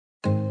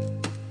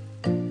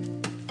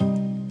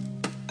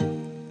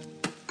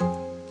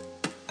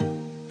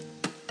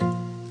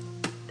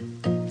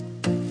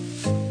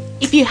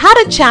If you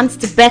had a chance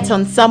to bet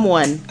on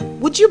someone,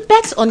 would you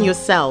bet on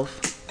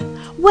yourself?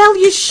 Well,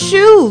 you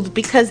should,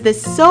 because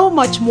there's so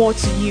much more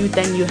to you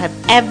than you have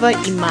ever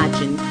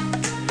imagined.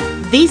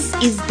 This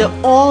is the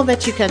All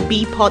That You Can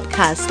Be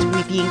podcast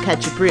with Yinka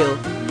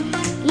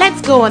Jibril. Let's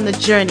go on the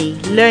journey,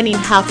 learning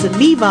how to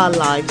live our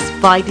lives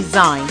by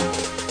design.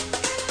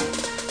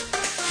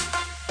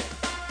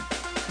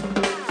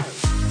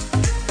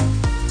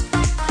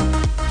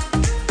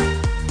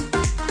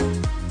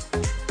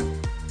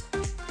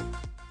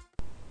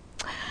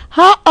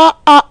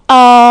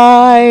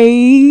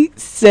 Hi.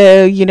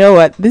 So you know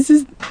what? This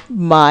is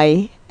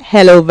my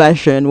hello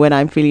version when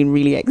I'm feeling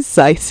really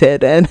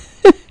excited, and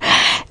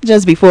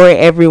just before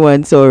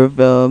everyone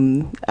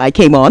I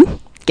came on,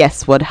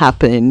 guess what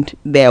happened?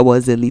 There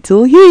was a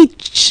little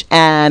hitch,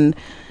 and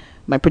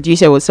my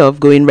producer was sort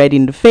of going red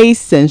in the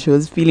face, and she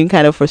was feeling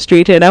kind of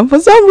frustrated, and for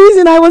some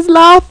reason I was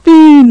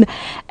laughing,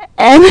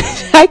 and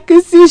I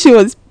could see she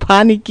was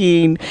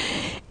panicking,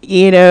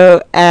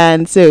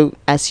 and so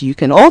as you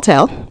can all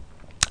tell,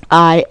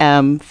 I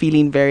am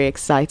feeling very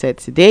excited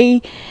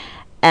today.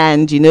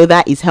 And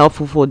that is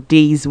helpful for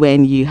days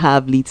when you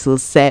have little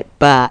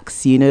setbacks,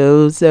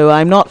 so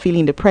I'm not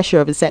feeling the pressure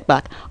of a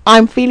setback.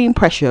 I'm feeling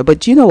pressure,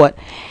 but you know what?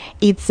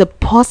 It's a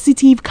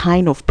positive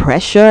kind of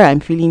pressure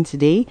I'm feeling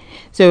today.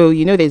 So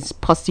there's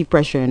positive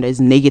pressure and there's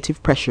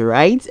negative pressure,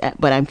 right?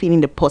 But I'm feeling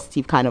the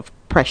positive kind of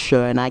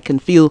pressure, and I can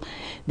feel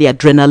the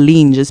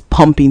adrenaline just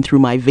pumping through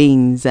my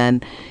veins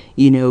and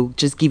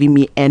just giving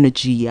me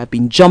energy. I've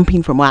been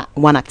jumping from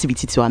one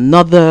activity to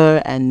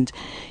another, and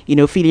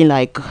feeling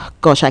like,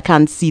 gosh, I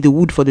can't see the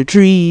wood for the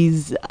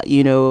trees,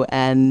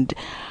 and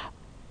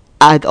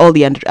I had all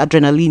the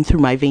adrenaline through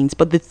my veins.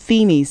 But the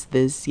thing is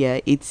this,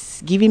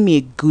 it's giving me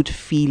a good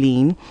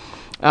feeling.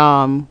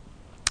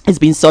 It's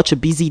been such a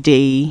busy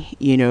day,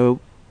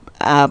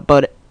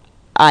 but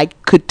I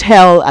could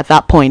tell at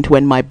that point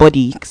when my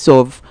body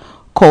sort of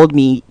called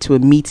me to a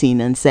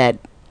meeting and said,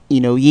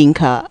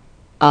 Yinka,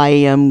 I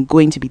am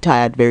going to be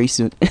tired very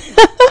soon.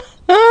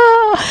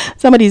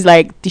 Somebody's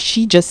like, did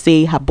she just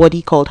say her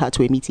body called her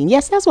to a meeting?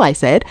 Yes, that's what I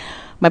said.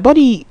 Our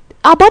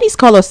bodies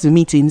call us to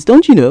meetings,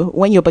 don't you know?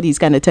 When your body is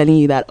kind of telling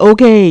you that,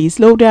 okay,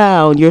 slow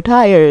down, you're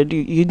tired,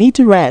 you need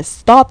to rest,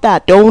 stop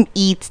that, don't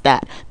eat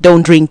that,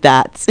 don't drink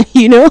that,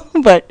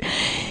 But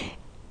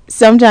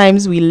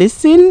sometimes we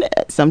listen,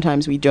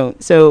 sometimes we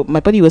don't. So my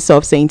body was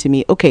sort of saying to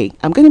me, okay,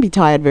 I'm going to be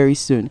tired very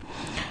soon.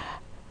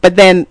 But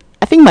then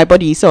I think my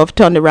body sort of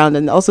turned around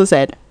and also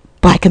said,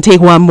 but I can take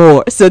one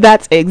more. So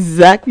that's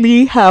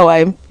exactly how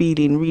I'm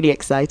feeling, really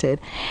excited.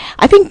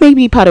 I think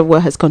maybe part of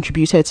what has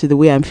contributed to the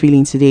way I'm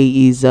feeling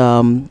today is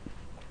the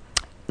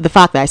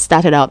fact that I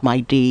started out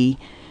my day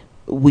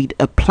with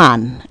a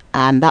plan,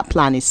 and that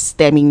plan is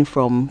stemming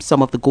from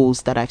some of the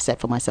goals that I've set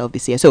for myself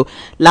this year. So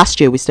last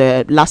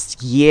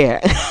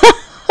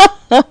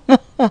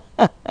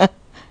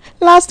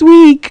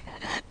week,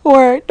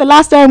 or the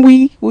last time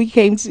we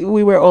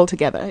were all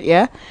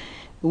together,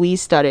 we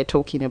started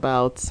talking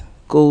about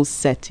goal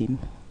setting,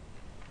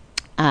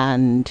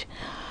 and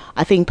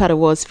I think part of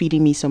what's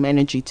feeding me some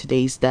energy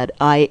today is that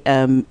I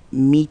am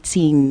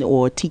meeting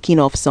or ticking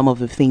off some of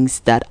the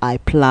things that I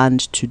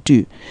planned to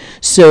do.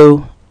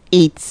 So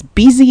it's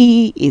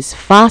busy, it's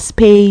fast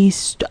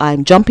paced,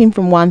 I'm jumping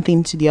from one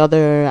thing to the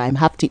other, I'm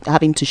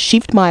having to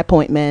shift my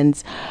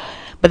appointments,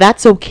 but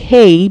that's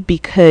okay,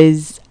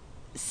 because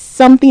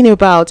something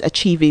about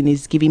achieving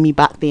is giving me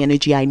back the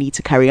energy I need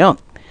to carry on.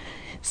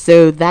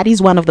 So that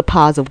is one of the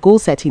powers of goal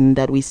setting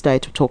that we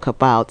started to talk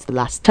about the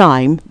last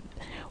time,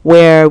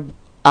 where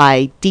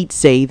I did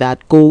say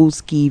that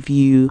goals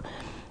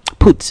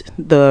put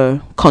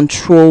the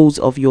controls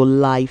of your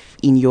life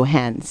in your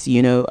hands,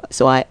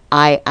 So I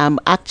am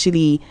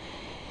actually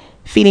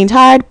feeling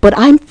tired, but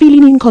I'm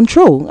feeling in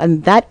control,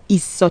 and that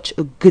is such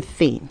a good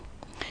thing,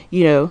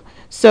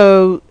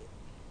 So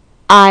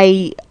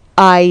I'm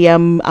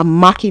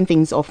marking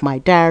things off my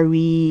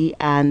diary,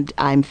 and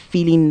I'm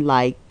feeling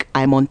like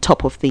I'm on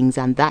top of things,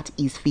 and that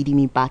is feeding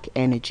me back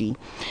energy.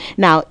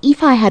 Now,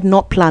 if I had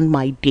not planned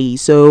my day,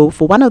 so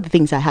for one of the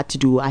things I had to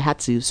do, I had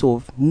to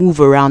sort of move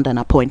around an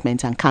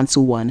appointment and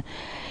cancel one.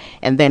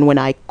 And then when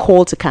I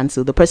called to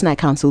cancel, the person I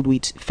canceled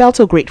with felt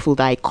so grateful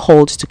that I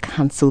called to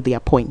cancel the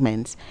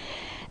appointment.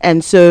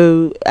 And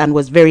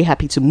was very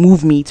happy to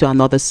move me to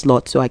another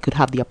slot so I could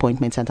have the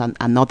appointment at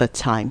another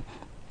time.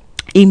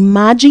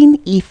 Imagine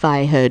if I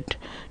had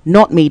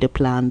not made a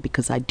plan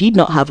because I did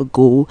not have a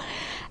goal,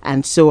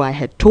 and so I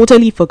had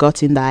totally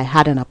forgotten that I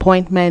had an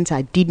appointment.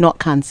 I did not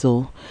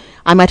cancel.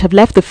 I might have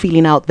left the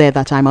feeling out there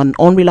that I'm an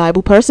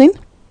unreliable person,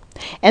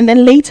 and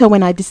then later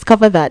when I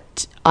discover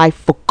that I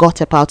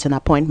forgot about an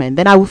appointment,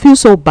 then I will feel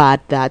so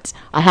bad that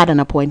I had an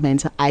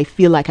appointment. I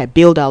feel like I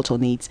bailed out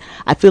on it.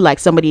 I feel like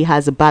somebody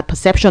has a bad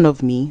perception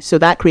of me, so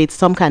that creates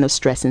some kind of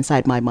stress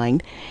inside my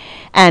mind.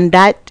 And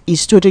that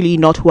is totally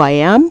not who I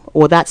am,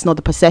 or that's not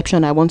the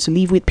perception I want to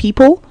leave with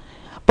people.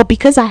 But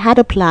because I had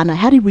a plan, I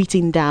had it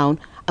written down,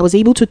 I was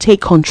able to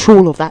take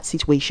control of that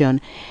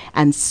situation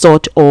and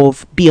sort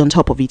of be on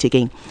top of it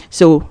again.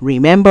 So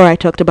remember, I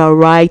talked about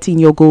writing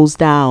your goals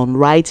down,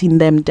 writing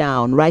them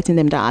down.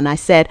 And I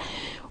said,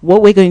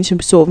 what we're going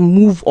to sort of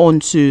move on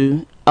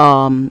to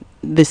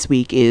this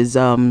week is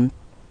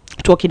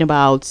talking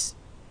about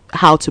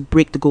how to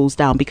break the goals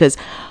down, because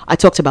I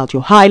talked about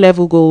your high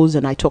level goals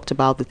and I talked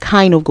about the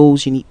kind of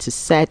goals you need to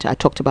set. I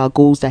talked about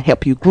goals that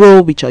help you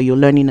grow, which are your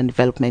learning and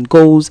development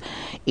goals.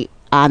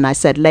 And I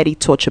said, let it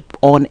touch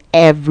on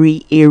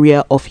every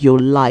area of your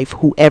life,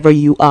 whoever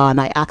you are. And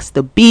I asked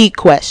the big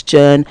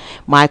question.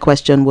 My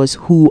question was,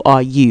 who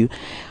are you?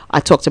 I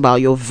talked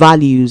about your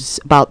values,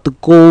 about the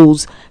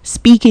goals,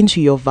 speaking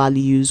to your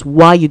values,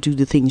 why you do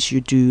the things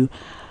you do,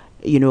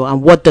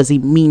 and what does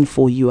it mean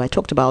for you. I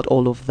talked about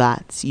all of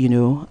that,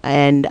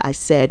 and I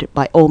said,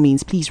 by all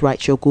means, please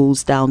write your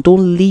goals down.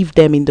 Don't leave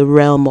them in the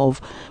realm of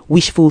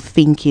wishful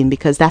thinking,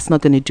 because that's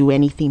not going to do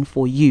anything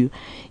for you.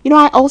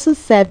 I also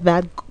said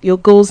that your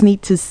goals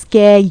need to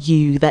scare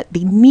you, that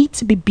they need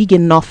to be big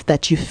enough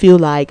that you feel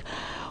like,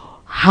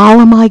 how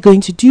am I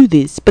going to do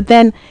this? But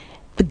then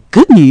the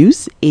good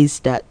news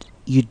is that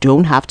you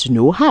don't have to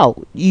know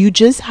how. You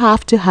just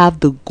have to have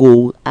the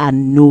goal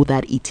and know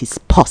that it is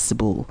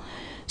possible.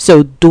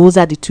 So those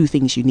are the two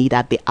things you need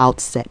at the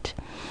outset.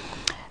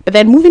 But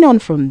then moving on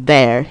from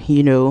there,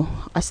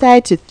 I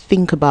started to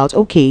think about,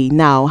 okay,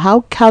 now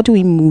how do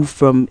we move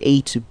from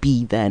A to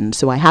B then?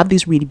 So I have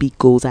these really big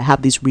goals. I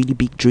have these really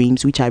big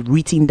dreams, which I've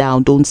written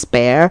down. Don't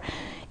spare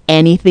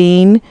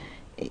anything.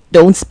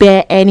 Don't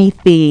spare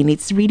anything.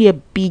 It's really a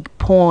big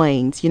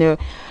point.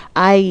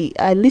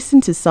 I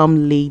listened to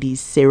some lady,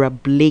 Sarah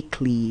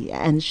Blakely,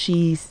 and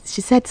she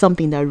said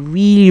something that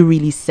really,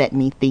 really set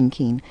me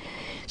thinking.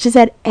 She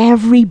said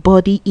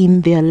everybody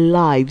in their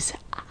lives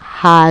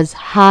has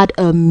had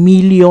 $1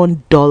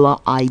 million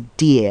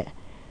idea.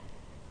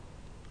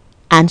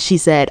 And she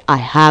said, I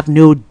have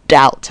no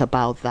doubt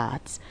about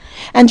that.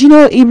 And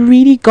it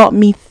really got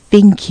me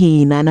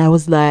thinking. And I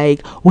was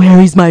like, where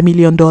is my $1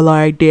 million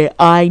idea?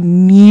 I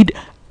need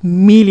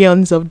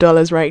millions of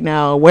dollars right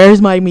now. Where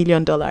is my $1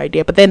 million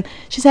idea? But then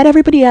she said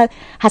everybody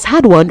has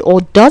had one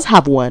or does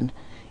have one.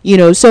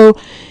 So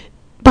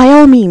by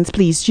all means,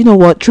 please,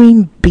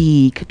 dream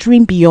big,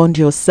 dream beyond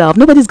yourself.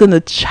 Nobody's going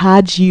to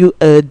charge you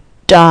a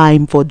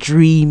dime for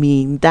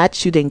dreaming. That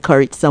should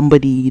encourage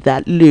somebody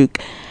that, look,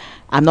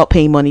 I'm not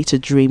paying money to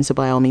dream, so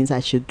by all means,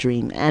 I should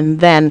dream. And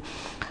then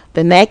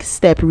the next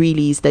step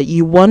really is that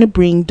you want to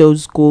bring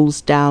those goals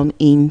down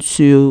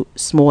into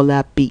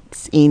smaller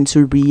bits,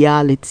 into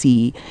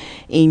reality,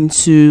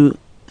 into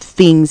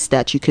things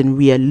that you can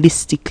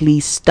realistically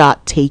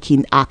start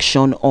taking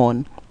action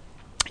on.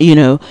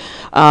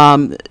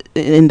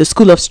 In the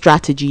school of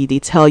strategy, they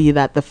tell you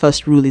that the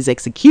first rule is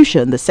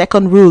execution, the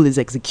second rule is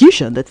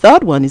execution, the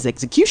third one is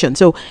execution.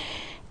 So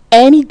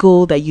any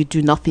goal that you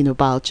do nothing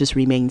about just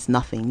remains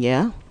nothing.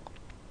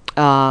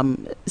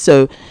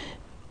 So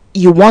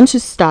you want to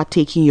start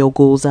taking your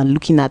goals and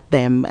looking at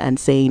them and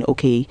saying,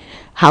 okay,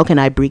 how can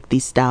I break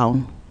this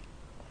down?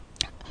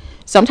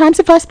 Sometimes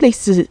the first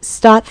place to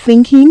start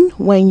thinking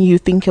when you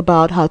think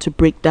about how to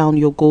break down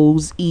your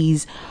goals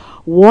is,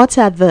 what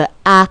are the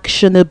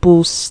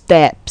actionable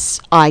steps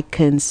I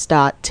can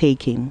start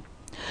taking?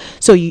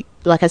 So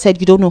like I said,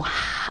 you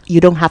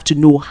don't have to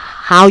know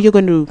how you're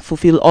going to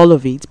fulfill all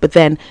of it, but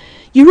then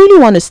you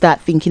really want to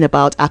start thinking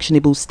about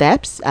actionable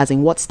steps, as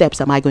in, what steps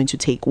am I going to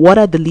take? What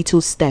are the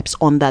little steps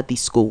under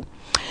this goal?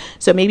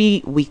 So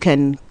maybe we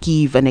can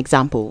give an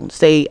example.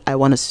 Say I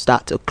want to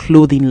start a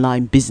clothing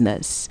line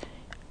business.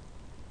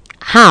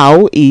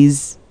 How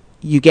is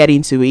you get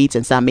into it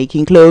and start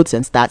making clothes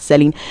and start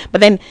selling?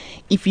 But then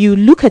if you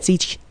look at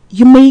it,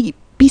 you may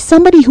be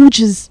somebody who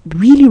just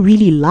really,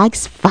 really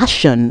likes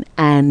fashion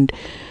and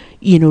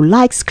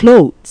likes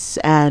clothes,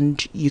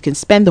 and you can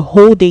spend the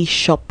whole day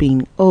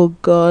shopping. Oh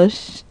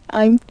gosh,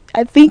 I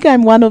think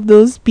I'm one of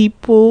those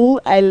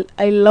people. I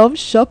love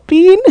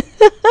shopping.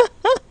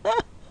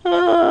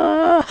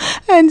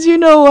 And you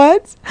know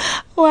what?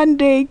 One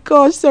day,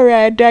 gosh, sorry,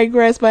 I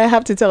digress, but I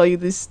have to tell you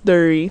this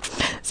story.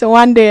 So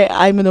one day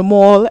I'm in the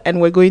mall and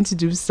we're going to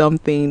do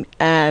something,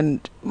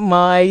 and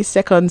my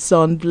second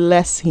son,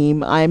 bless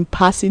him, I'm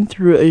passing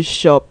through a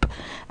shop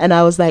and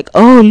I was like,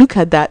 oh, look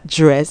at that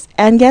dress.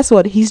 And guess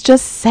what? He's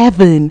just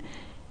 7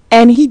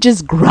 and he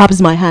just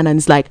grabs my hand and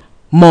is like,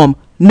 Mom,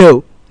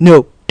 no,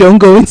 don't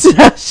go into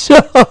that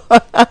shop.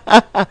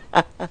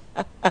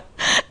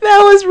 That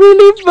was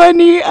really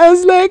funny. I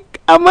was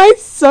like, am I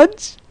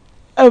such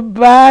a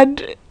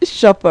bad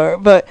shopper?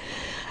 But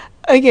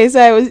okay,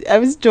 so I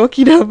was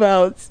joking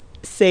about,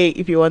 say,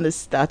 if you want to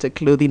start a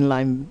clothing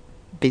line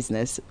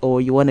business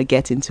or you want to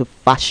get into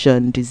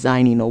fashion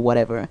designing or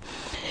whatever,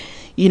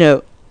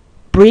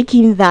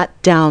 breaking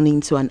that down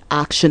into an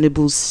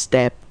actionable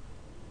step,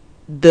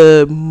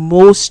 the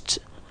most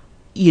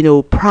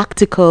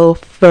practical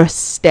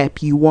first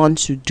step you want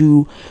to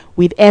do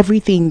with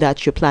everything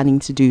that you're planning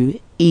to do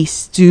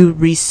is to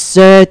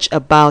research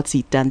about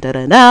it. Dun, dun,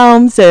 dun,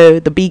 dun. So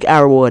the big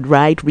R word,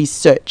 right?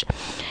 Research.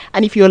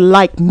 And if you're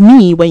like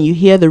me, when you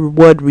hear the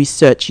word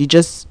research, you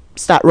just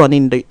start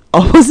running the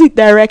opposite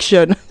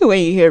direction when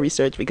you hear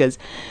research, because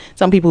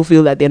some people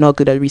feel that they're not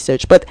good at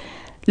research. But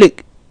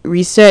look,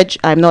 research,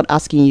 I'm not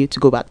asking you to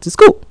go back to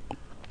school.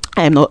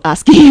 I'm not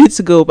asking you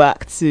to go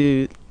back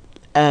to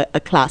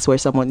a class where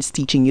someone is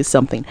teaching you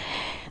something.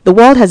 The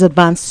world has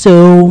advanced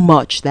so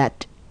much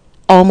that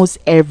almost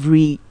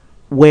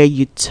everywhere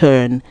you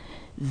turn,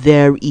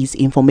 there is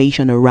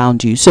information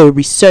around you. So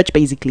research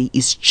basically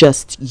is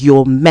just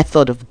your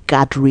method of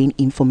gathering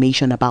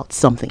information about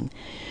something.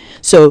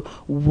 So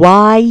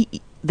why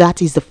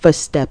that is the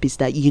first step is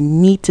that you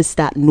need to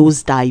start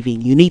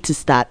nosediving. You need to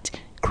start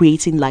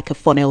creating like a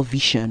funnel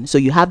vision. So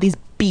you have this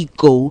big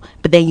goal,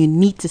 but then you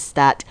need to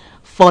start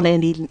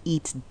funneling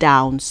it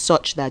down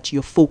such that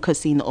you're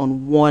focusing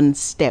on one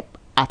step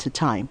at a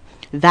time.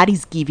 That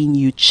is giving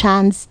you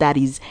chance, that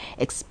is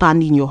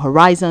expanding your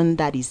horizon,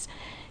 that is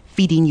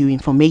feeding you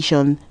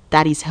information,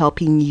 that is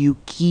helping you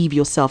give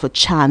yourself a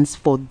chance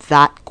for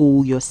that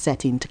goal you're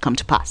setting to come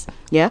to pass.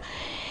 Yeah.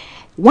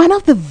 One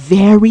of the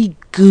very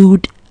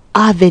good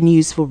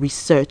avenues for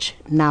research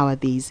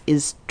nowadays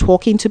is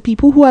talking to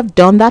people who have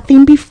done that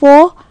thing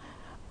before.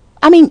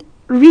 I mean,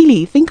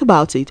 really, think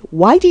about it.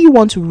 Why do you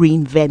want to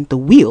reinvent the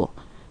wheel?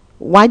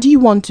 Why do you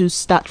want to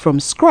start from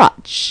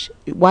scratch?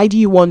 Why do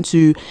you want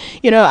to,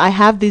 I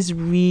have this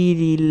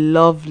really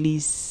lovely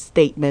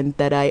statement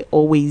that I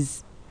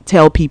always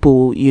tell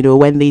people,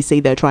 when they say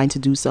they're trying to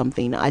do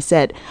something.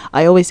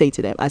 I always say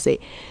to them, I say,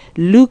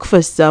 look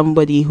for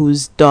somebody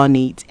who's done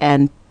it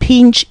and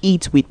pinch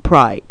it with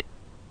pride.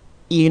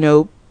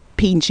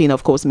 Pinching,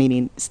 of course,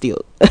 meaning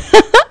still.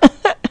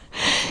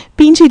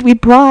 Pinch it with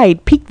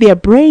pride, pick their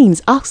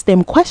brains, ask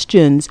them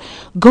questions,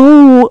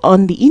 go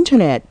on the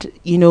internet.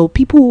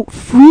 People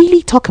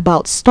freely talk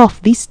about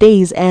stuff these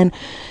days, and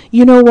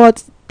you know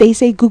what? They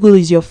say Google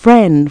is your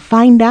friend.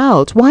 Find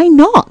out. Why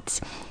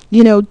not?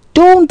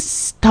 Don't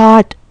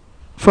start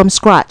from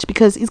scratch,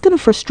 because it's going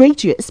to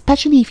frustrate you,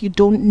 especially if you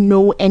don't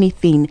know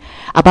anything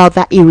about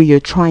that area you're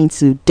trying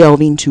to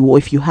delve into, or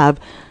if you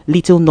have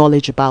little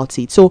knowledge about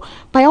it. So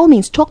by all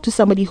means, talk to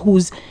somebody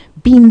who's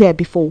been there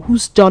before,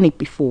 who's done it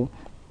before.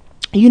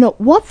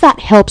 What that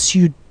helps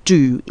you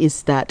do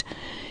is that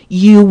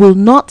you will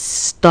not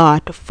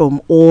start from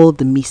all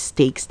the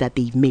mistakes that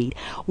they've made.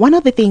 One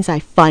of the things I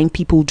find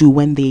people do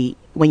when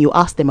you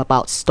ask them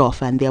about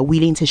stuff and they're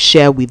willing to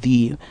share with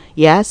you.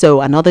 Yeah.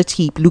 So another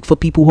tip, look for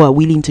people who are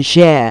willing to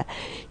share,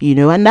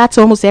 and that's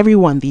almost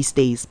everyone these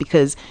days,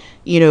 because,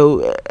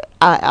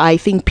 I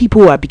think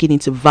people are beginning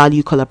to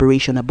value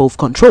collaboration above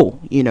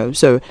control,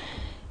 so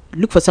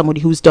look for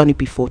somebody who's done it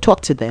before,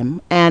 talk to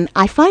them. And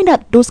I find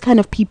that those kind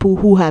of people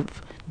who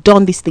have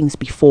done these things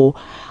before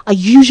are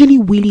usually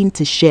willing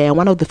to share.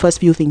 One of the first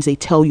few things they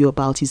tell you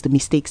about is the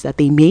mistakes that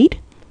they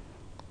made.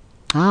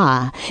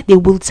 They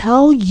will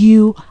tell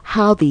you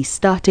how they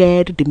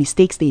started, the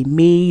mistakes they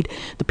made,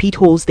 the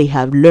pitfalls they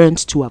have learned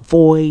to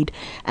avoid,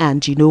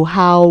 and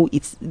how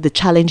it's the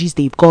challenges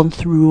they've gone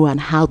through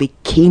and how they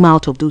came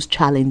out of those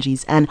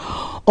challenges. And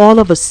all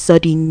of a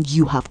sudden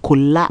you have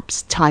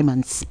collapsed time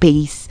and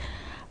space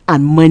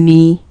and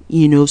money,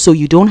 so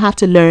you don't have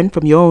to learn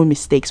from your own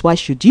mistakes. Why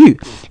should you?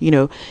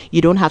 You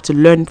don't have to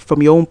learn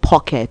from your own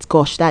pocket.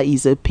 Gosh, that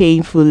is a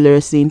painful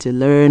lesson to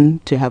learn,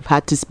 to have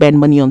had to spend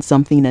money on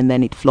something and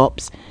then it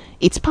flops.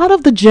 It's part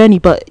of the journey,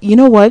 but you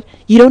know what?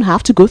 You don't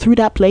have to go through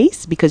that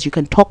place, because you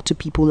can talk to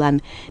people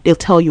and they'll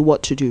tell you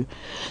what to do.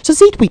 So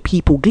sit with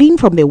people, glean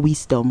from their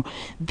wisdom.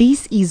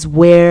 This is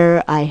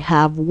where I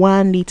have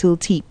one little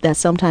tip that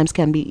sometimes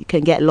can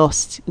get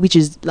lost, which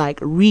is like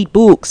read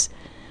books.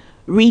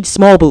 Read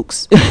small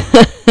books.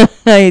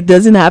 It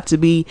doesn't have to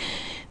be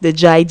the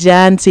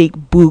gigantic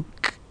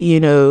book,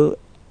 and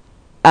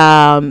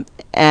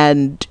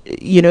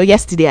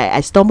yesterday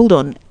I stumbled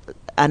on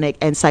an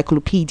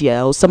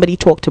encyclopedia, or somebody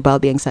talked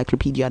about the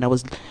encyclopedia, and I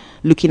was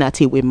looking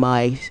at it with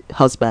my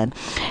husband,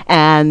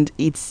 and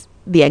it's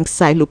the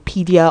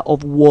Encyclopedia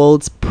of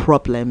World's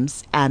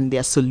Problems and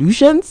Their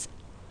Solutions.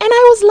 And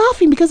I was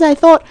laughing because I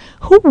thought,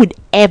 who would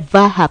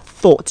ever have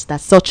thought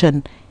that such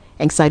an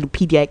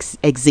encyclopedia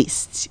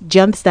exists? Do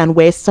you understand?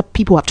 Where some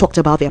people have talked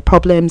about their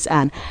problems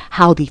and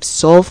how they've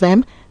solved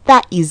them.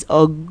 That is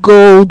a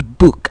gold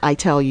book, I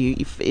tell you.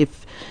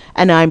 If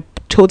and I'm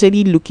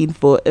totally looking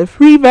for a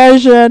free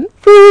version.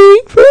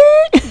 Free.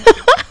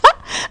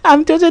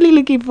 I'm totally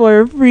looking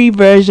for a free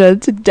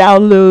version to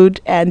download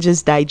and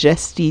just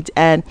digest it.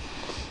 And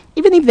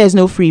even if there's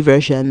no free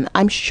version,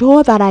 I'm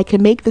sure that I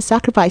can make the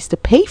sacrifice to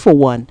pay for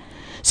one.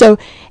 So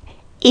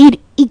it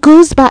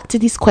goes back to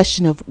this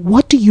question of,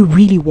 what do you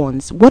really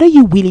want? What are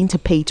you willing to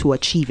pay to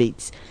achieve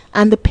it?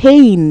 And the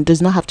pain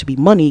does not have to be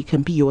money. It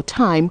can be your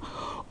time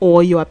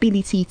or your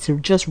ability to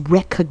just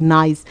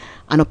recognize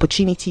an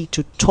opportunity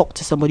to talk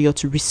to somebody or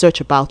to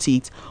research about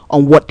it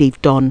on what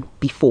they've done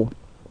before.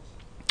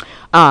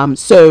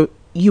 So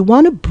you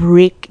want to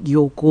break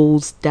your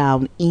goals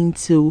down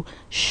into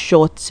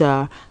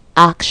shorter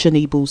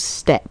actionable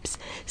steps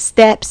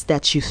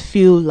that you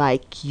feel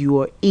like you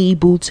are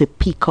able to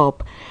pick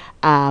up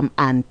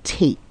and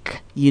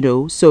take,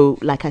 so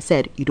like I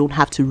said, you don't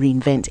have to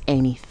reinvent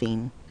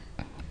anything.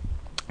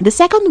 The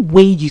second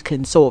way you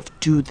can sort of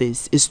do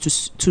this is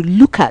to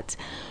look at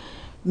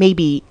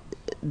maybe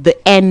the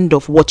end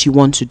of what you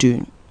want to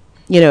do.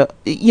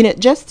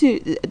 Just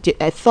to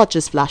a thought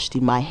just flashed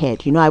in my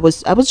head. I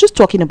was just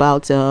talking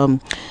about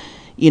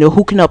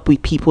hooking up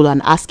with people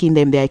and asking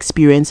them their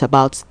experience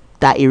about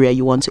that area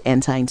you want to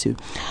enter into.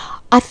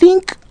 I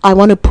think I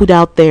want to put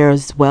out there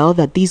as well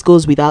that this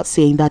goes without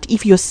saying that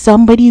if you're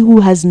somebody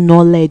who has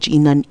knowledge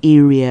in an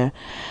area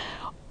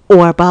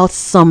or about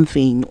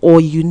something,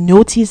 or you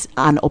notice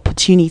an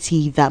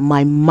opportunity that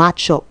might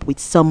match up with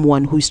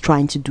someone who's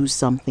trying to do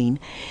something,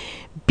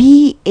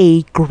 be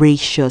a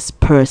gracious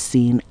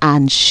person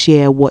and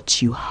share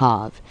what you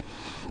have.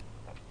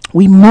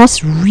 We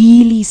must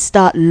really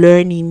start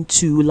learning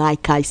to,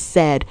 like I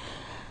said,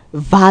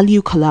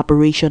 value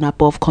collaboration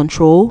above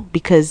control,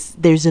 because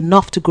there's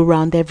enough to go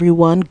around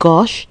everyone.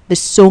 Gosh, there's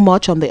so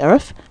much on the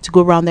earth to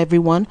go around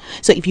everyone.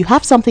 So if you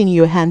have something in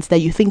your hands that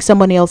you think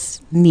someone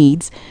else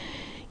needs,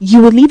 you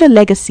will leave a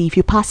legacy if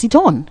you pass it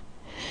on.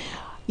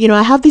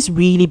 I have this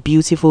really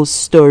beautiful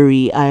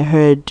story I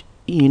heard,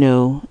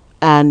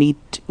 and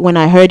when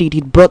I heard it,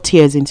 it brought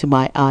tears into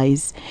my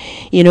eyes.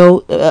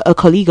 A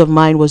colleague of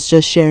mine was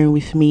just sharing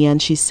with me,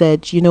 and she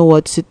said, "You know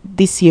what?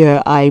 This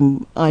year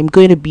I'm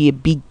going to be a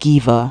big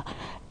giver."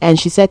 And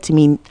she said to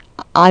me,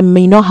 "I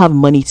may not have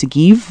money to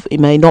give. It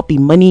might not be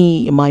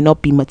money. It might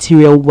not be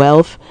material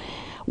wealth.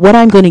 What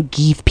I'm going to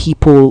give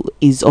people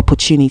is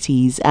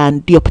opportunities,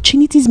 and the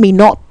opportunities may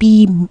not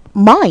be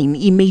mine.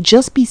 It may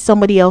just be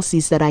somebody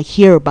else's that I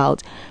hear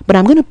about, but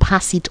I'm going to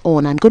pass it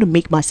on. I'm going to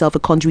make myself a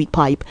conduit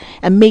pipe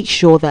and make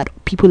sure that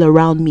people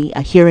around me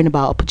are hearing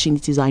about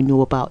opportunities I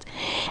know about."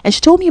 And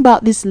she told me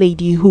about this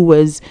lady who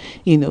was,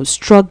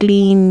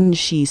 struggling.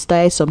 She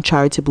started some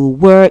charitable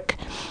work,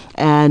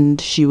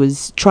 and she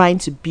was trying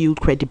to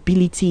build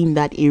credibility in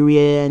that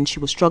area, and she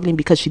was struggling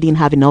because she didn't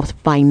have enough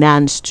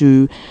finance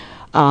to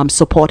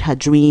support her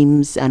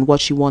dreams and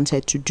what she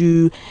wanted to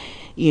do,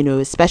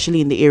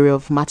 especially in the area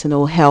of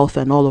maternal health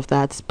and all of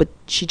that. But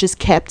she just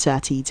kept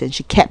at it, and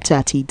she kept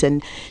at it,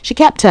 and she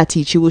kept at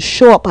it. She will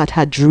show up at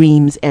her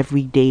dreams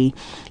every day,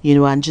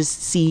 and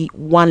just see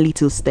one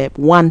little step,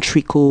 one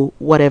trickle,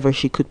 whatever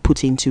she could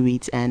put into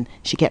it, and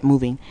she kept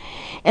moving.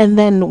 And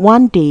then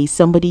one day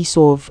somebody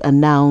sort of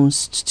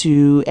announced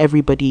to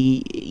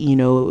everybody,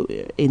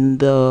 in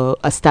the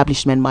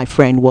establishment my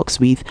friend works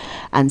with,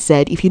 and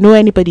said, "If you know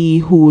anybody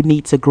who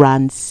needs a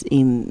grant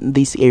in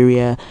this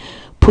area,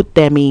 put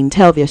them in,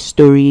 tell their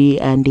story,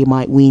 and they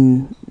might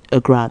win a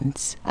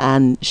grant."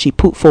 And she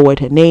put forward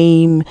her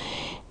name,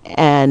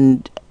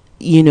 and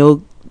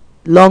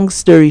long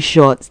story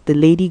short, the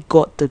lady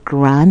got the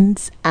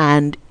grant,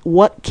 and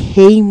what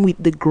came with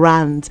the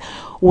grant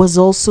was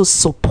also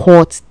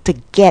support to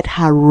get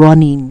her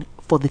running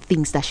for the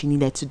things that she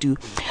needed to do.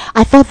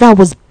 I thought that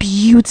was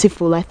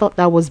beautiful. I thought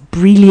that was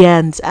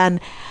brilliant, and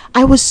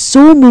I was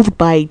so moved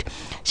by it.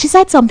 She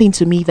said something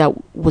to me that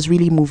was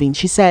really moving.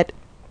 She said,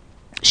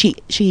 she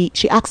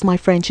asked my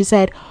friend, she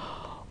said,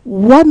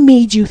 "What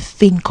made you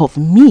think of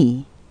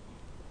me?"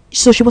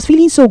 So she was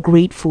feeling so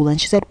grateful, and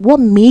she said, "What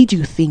made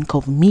you think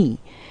of me?"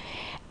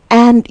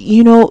 And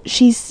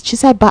she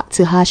said back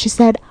to her, she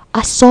said,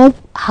 "I saw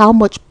how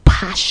much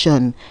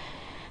passion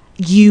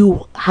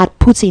you had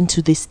put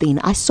into this thing.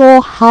 I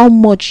saw how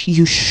much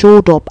you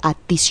showed up at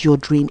this your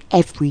dream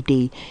every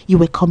day. You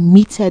were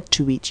committed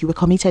to it. You were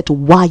committed to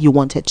why you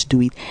wanted to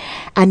do it.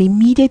 And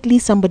immediately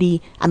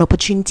an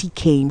opportunity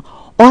came.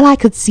 All I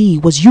could see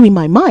was you in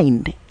my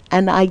mind,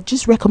 and I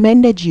just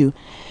recommended you."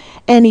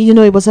 And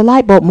it was a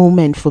light bulb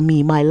moment for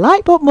me. My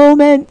light bulb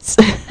moment.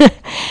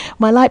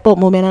 My light bulb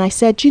moment. And I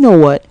said, "You know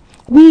what?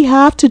 We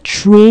have to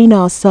train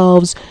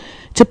ourselves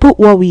to put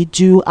what we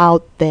do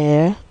out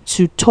there,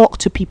 to talk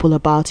to people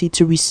about it,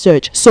 to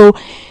research." So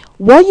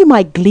what you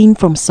might glean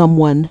from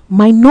someone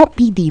might not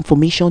be the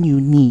information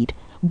you need,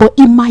 but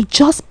it might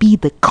just be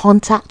the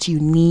contact you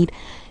need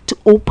to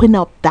open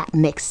up that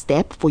next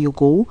step for your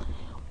goal.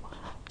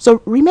 So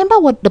remember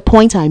what the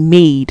point I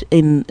made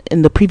in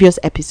the previous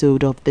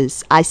episode of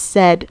this. I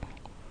said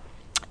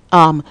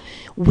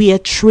we are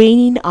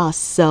training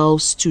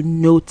ourselves to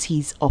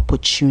notice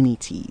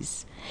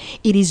opportunities.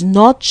 It is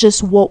not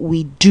just what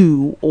we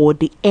do or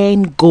the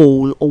end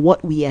goal or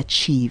what we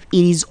achieve.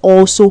 It is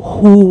also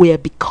who we are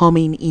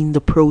becoming in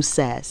the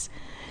process.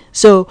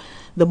 So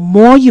the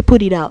more you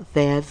put it out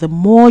there, the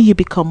more you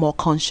become more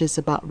conscious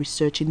about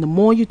researching, the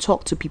more you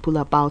talk to people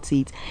about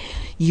it,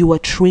 you are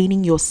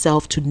training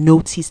yourself to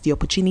notice the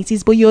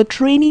opportunities, but you're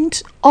training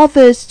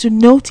others to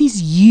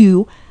notice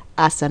you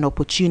as an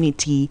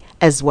opportunity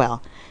as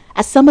well,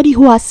 as somebody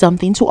who has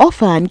something to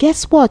offer. And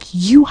guess what?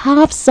 You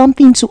have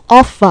something to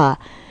offer.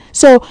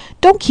 So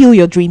don't kill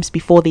your dreams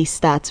before they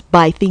start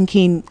by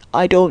thinking,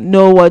 "I don't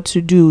know what to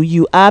do."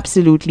 You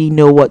absolutely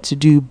know what to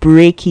do.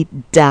 Break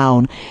it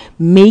down.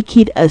 Make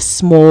it a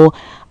small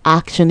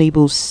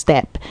actionable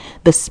step.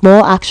 The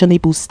small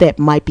actionable step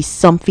might be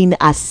something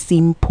as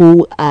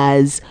simple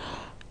as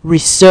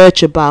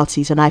research about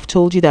it. And I've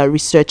told you that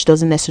research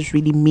doesn't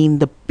necessarily mean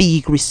the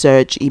big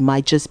research. It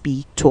might just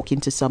be talking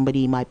to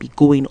somebody, it might be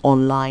going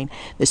online.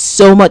 There's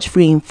so much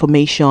free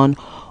information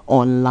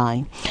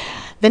online.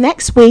 The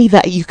next way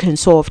that you can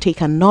sort of take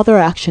another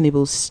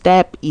actionable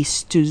step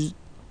is to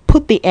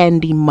put the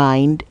end in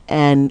mind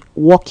and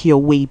walk your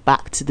way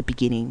back to the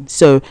beginning.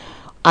 So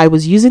I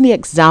was using the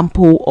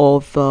example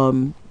of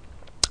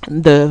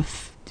the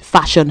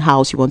fashion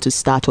house you want to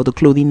start, or the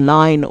clothing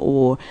line,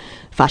 or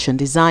fashion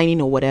designing,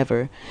 or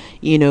whatever.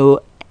 You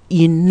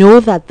know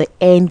that the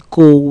end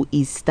goal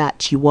is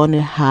that you want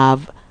to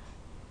have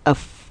a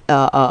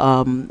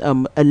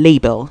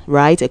label,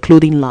 right? A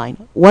clothing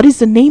line. What is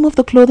the name of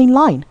the clothing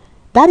line?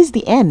 That is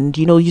the end.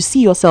 You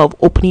see yourself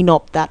opening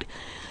up that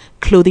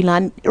clothing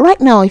line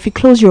right now. If you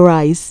close your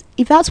eyes,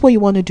 if that's what you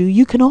want to do,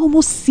 you can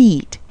almost see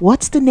it.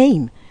 What's the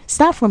name?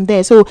 Start from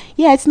there. So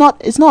yeah, it's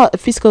not a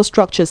physical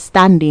structure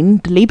standing.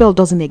 The label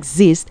doesn't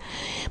exist,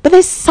 but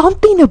there's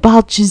something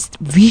about just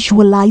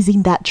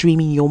visualizing that dream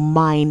in your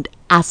mind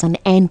as an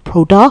end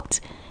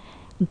product.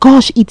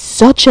 Gosh, it's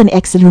such an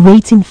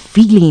exhilarating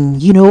feeling.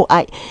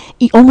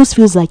 It almost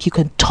feels like you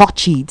can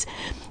touch it.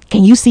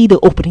 Can you see the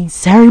opening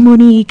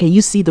ceremony? Can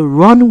you see the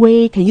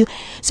runway?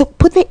 So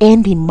put the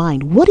end in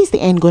mind. What is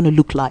the end going to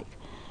look like?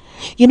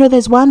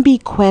 There's one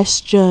big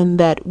question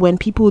that when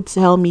people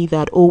tell me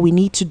that, oh, we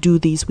need to do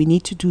this, we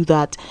need to do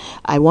that,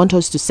 I want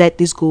us to set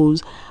these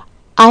goals,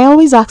 I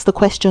always ask the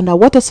question that,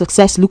 what does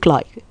success look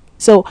like?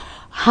 So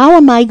how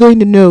am I going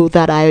to know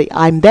that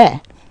I'm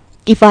there?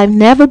 If I've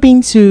never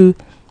been to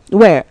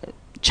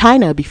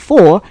China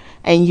before,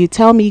 and you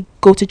tell me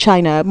go to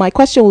China, my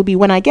question will be,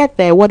 when I get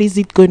there, what is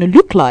it going to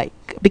look like?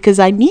 Because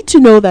I need to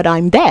know that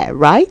I'm there,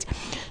 right?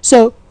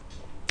 So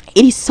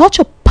it is such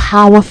a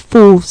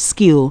powerful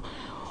skill,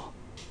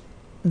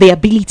 the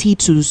ability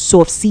to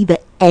sort of see the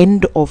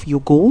end of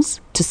your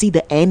goals, to see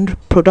the end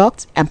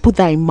product and put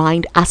that in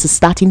mind as a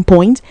starting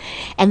point,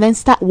 and then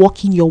start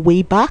walking your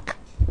way back.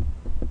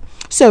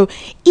 So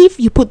if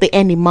you put the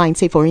end in mind,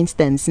 say for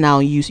instance, now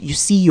you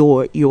see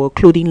your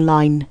clothing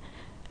line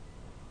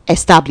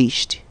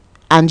established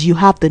and you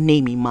have the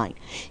name in mind.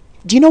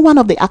 Do you know one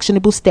of the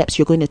actionable steps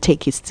you're going to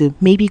take is to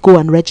maybe go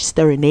and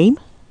register a name?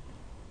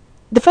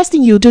 The first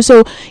thing you do,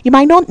 so you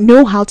might not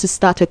know how to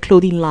start a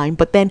clothing line,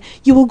 but then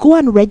you will go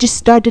and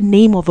register the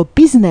name of a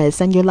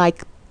business, and you're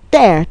like,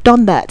 there,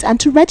 done that. And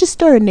to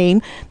register a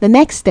name, the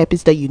next step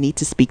is that you need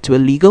to speak to a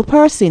legal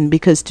person,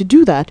 because to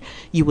do that,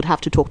 you would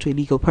have to talk to a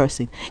legal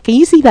person. Can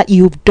you see that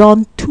you've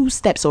done 2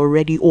 steps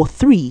already, or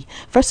 3?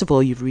 First of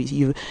all,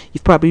 you've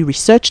probably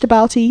researched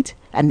about it,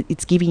 and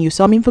it's giving you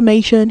some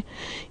information.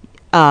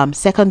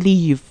 Secondly,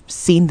 you've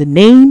seen the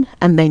name,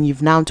 and then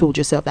you've now told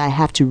yourself that I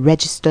have to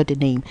register the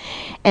name.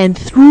 And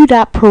through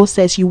that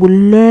process, you will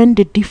learn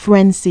the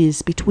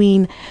differences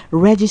between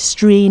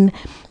registering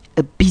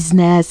a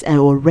business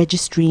or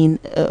registering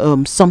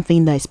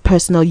something that is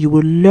personal. You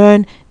will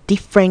learn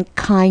different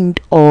kind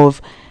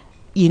of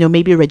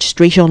maybe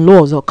registration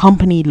laws or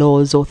company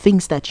laws or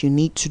things that you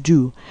need to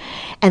do.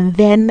 And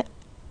then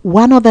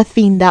one other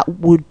thing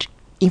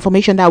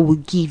information that will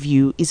give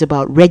you is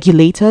about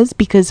regulators,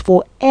 because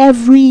for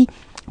every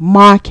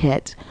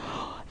market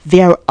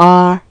there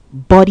are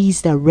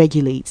bodies that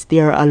regulate,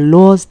 there are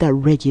laws that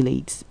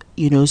regulate,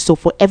 so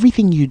for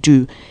everything you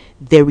do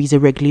there is a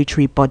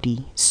regulatory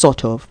body,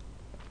 sort of.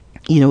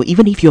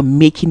 Even if you're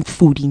making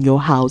food in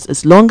your house,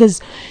 as long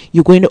as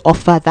you're going to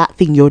offer that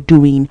thing you're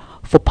doing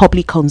for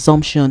public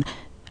consumption,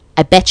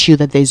 I bet you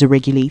that there's a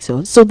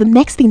regulator. So the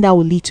next thing that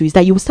will lead to is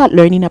that you will start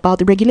learning about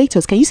the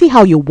regulators. Can you see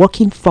how you're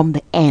working from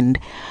the end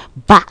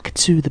back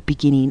to the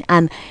beginning?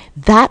 And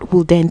that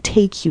will then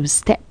take you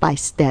step by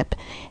step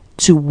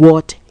to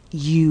what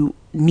you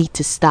need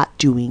to start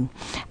doing.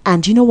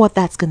 And you know what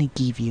that's going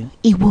to give you?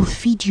 It will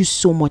feed you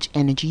so much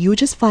energy. You'll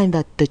just find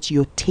that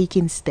you're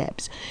taking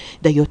steps,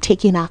 that you're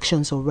taking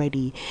actions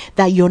already,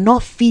 that you're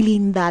not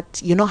feeling that,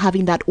 you're not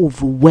having that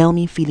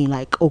overwhelming feeling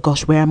like, oh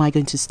gosh, where am I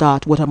going to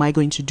start? What am I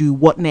going to do?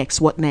 What next?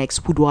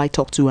 Who do I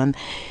talk to? And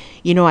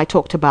I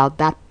talked about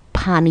that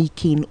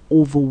panicking,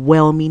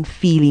 overwhelming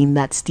feeling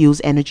that steals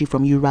energy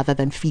from you rather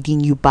than feeding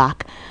you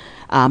back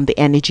the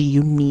energy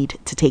you need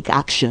to take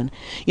action.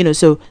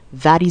 So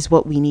that is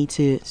what we need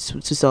to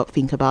sort of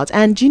think about.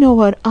 And you know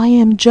what,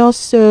 I'm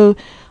so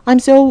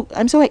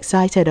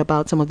excited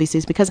about some of these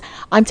things, because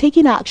I'm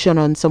taking action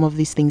on some of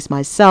these things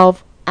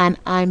myself, and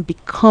I'm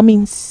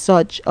becoming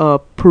such a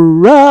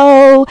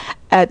pro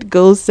at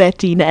goal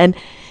setting. And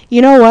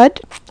you know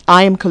what,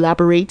 I am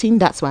collaborating,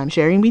 that's why I'm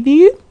sharing with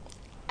you,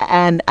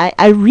 and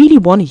I really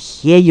want to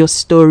hear your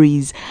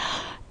stories.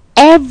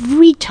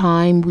 Every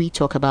time we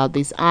talk about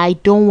this, I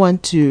don't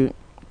want to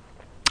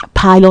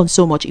pile on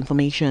so much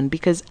information,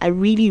 because I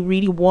really,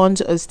 really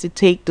want us to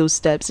take those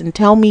steps. And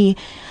tell me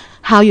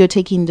how you're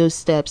taking those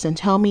steps, and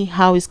tell me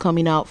how it's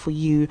coming out for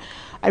you.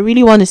 I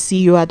really want to see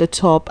you at the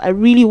top. I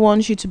really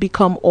want you to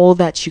become all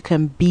that you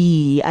can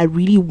be. I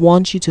really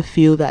want you to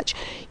feel that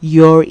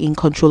you're in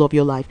control of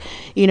your life.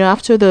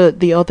 After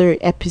the other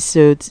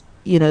episodes,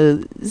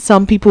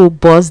 some people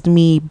buzzed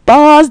me,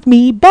 and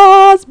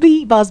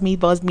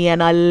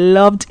I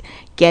loved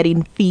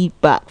getting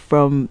feedback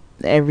from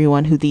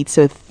everyone who did.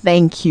 So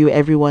thank you,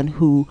 everyone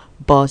who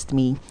buzzed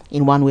me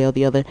in one way or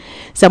the other.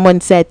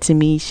 Someone said to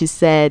me, she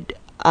said,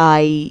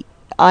 I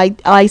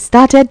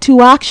started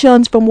 2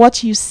 actions from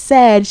what you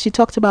said. She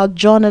talked about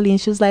journaling.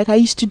 She was like, I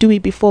used to do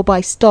it before, but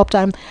I stopped.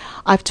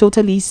 I've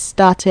totally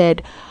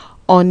started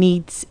on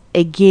it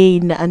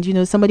again.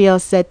 And somebody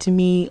else said to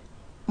me,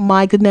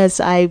 my goodness,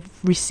 I've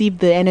received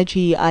the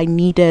energy I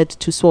needed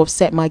to sort of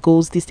set my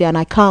goals this day, and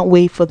I can't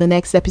wait for the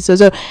next episode.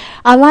 So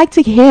I'd like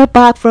to hear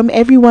back from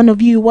every one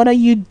of you. What are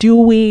you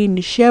doing?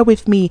 Share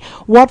with me.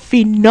 What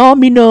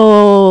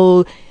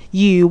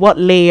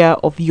layer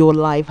of your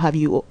life have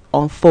you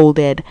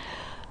unfolded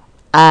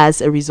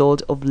as a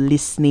result of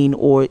listening,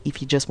 or if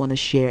you just want to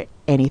share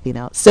anything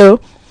else. So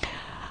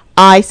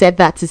I said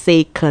that to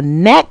say,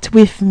 connect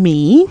with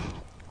me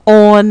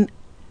on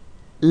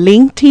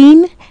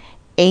LinkedIn,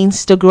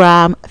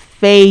 Instagram,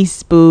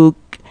 Facebook,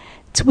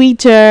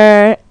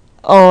 Twitter,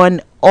 on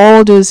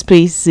all those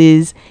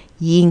places,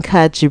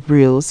 Yinka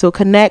Jibril. So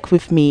connect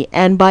with me,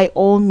 and by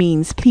all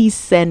means, please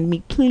send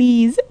me,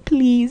 please.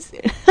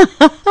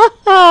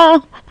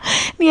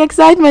 The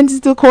excitement is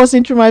still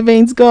coursing through my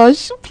veins.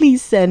 Gosh,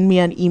 please send me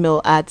an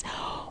email at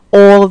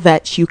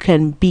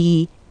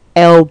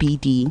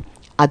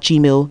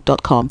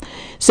allthatyoucanbe@gmail.com.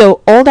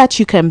 So all that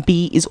you can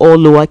be is all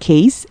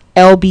lowercase,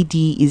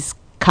 LBD is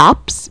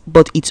caps,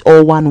 but it's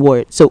all one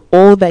word. So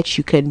all that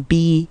you can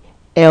be,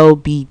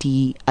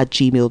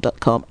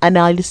 lbd@gmail.com. And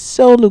I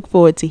so look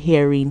forward to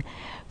hearing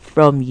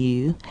from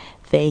you.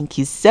 Thank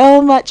you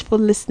so much for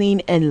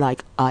listening, and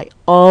like I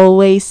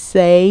always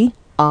say,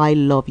 I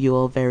love you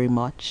all very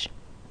much.